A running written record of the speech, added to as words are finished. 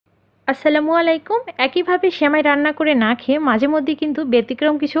আসসালামু আলাইকুম। একইভাবে সেমাই রান্না করে না খেয়ে মাঝে মধ্যে কিন্তু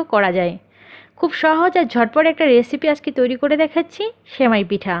ব্যতিক্রম কিছু করা যায়। খুব সহজ আর ঝটপট একটা রেসিপি আজকে তৈরি করে দেখাচ্ছি, সেমাই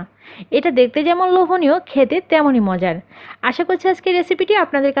পিঠা। এটা দেখতে যেমন লোভনীয়, খেতে তেমনই মজার। আশা করছি আজকের রেসিপিটি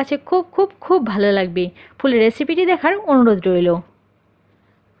আপনাদের কাছে খুব খুব খুব ভালো লাগবে। ফুল রেসিপিটি দেখার অনুরোধ রইল।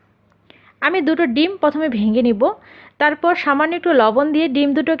 আমি দুটো ডিম প্রথমে ভেঙে নিব, তারপর সামান্য একটু লবণ দিয়ে ডিম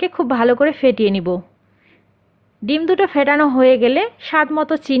দুটোকে খুব ভালো করে ফেটিয়ে নিব। ডিম দুটো ফেটানো হয়ে গেলে স্বাদ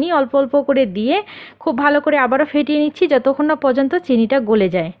মতো চিনি অল্প অল্প করে দিয়ে খুব ভালো করে আবারও ফেটিয়ে নিচ্ছি যতক্ষণ না পর্যন্ত চিনিটা গলে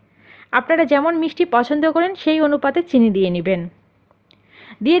যায়। আপনারা যেমন মিষ্টি পছন্দ করেন সেই অনুপাতে চিনি দিয়ে নেবেন।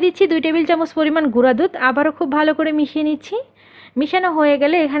 দিয়ে দিচ্ছি 2 টেবিল চামচ পরিমাণ গুঁড়া দুধ। আবারও খুব ভালো করে মিশিয়ে নিচ্ছি। মিশানো হয়ে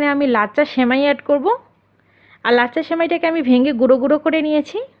গেলে এখানে আমি লাচ্চা সেমাই অ্যাড করব। আর লাচ্চা সেমাইটাকে আমি ভেঙে গুঁড়ো গুঁড়ো করে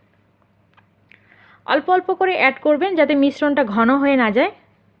নিয়েছি। অল্প অল্প করে অ্যাড করবেন যাতে মিশ্রণটা ঘন হয়ে না যায়।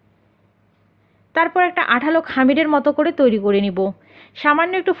 তারপর একটা আঠালো খামিরের মতো করে তৈরি করে নিব।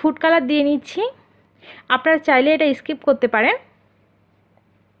 সামান্য একটু ফুড কালার দিয়ে নিচ্ছি, আপনারা চাইলে এটা স্কিপ করতে পারেন।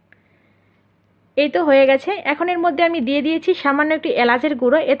 এই তো হয়ে গেছে। এখন এর মধ্যে আমি দিয়ে দিয়েছি সামান্য একটু এলাচের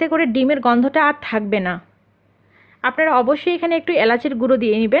গুঁড়ো, এতে করে ডিমের গন্ধটা আর থাকবে না। আপনারা অবশ্যই এখানে একটু এলাচের গুঁড়ো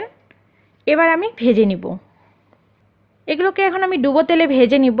দিয়ে নেবেন। এবার আমি ভেজে নিব। এগুলোকে এখন আমি ডুবো তেলে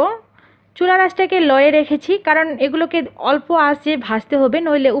ভেজে নিব। চুলার আঁচটাকে লয়ে রেখেছি, কারণ এগুলোকে অল্প আঁচে ভাজতে হবে,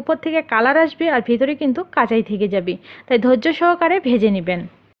 নইলে উপর থেকে কালার আসবে আর ভিতরে কিন্তু কাঁচাই থেকে যাবে। তাই ধৈর্য সহকারে ভেজে নেবেন।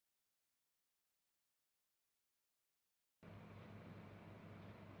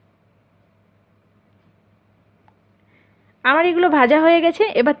 আমার এগুলো ভাজা হয়ে গেছে,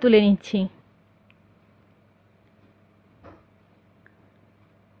 এবার তুলে নিচ্ছি।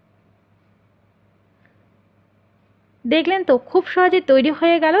 দেখলেন তো, খুব সহজে তৈরি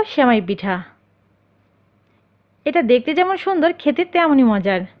হয়ে গেল সেমাই পিঠা। এটা দেখতে যেমন সুন্দর, খেতে তেমনই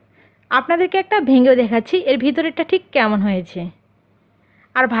মজার। আপনাদেরকে একটা ভেঙেও দেখাচ্ছি এর ভিতরেরটা ঠিক কেমন হয়েছে।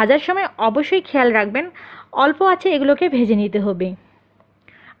 আর ভাজার সময় অবশ্যই খেয়াল রাখবেন অল্প আছে এগুলোকে ভেজে নিতে হবে।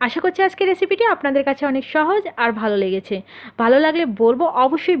 আশা করছি আজকের রেসিপিটি আপনাদের কাছে অনেক সহজ আর ভালো লেগেছে। ভালো লাগলে বলবো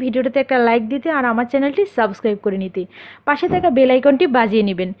অবশ্যই ভিডিওটাতে একটা লাইক দিতে আর আমার চ্যানেলটি সাবস্ক্রাইব করে নিতে। পাশে থাকা বেল আইকনটি বাজিয়ে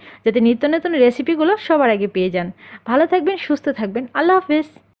নেবেন যাতে নিত্য নতুন রেসিপিগুলো সবার আগে পেয়ে যান। ভালো থাকবেন, সুস্থ থাকবেন। আল্লাহ হাফেজ।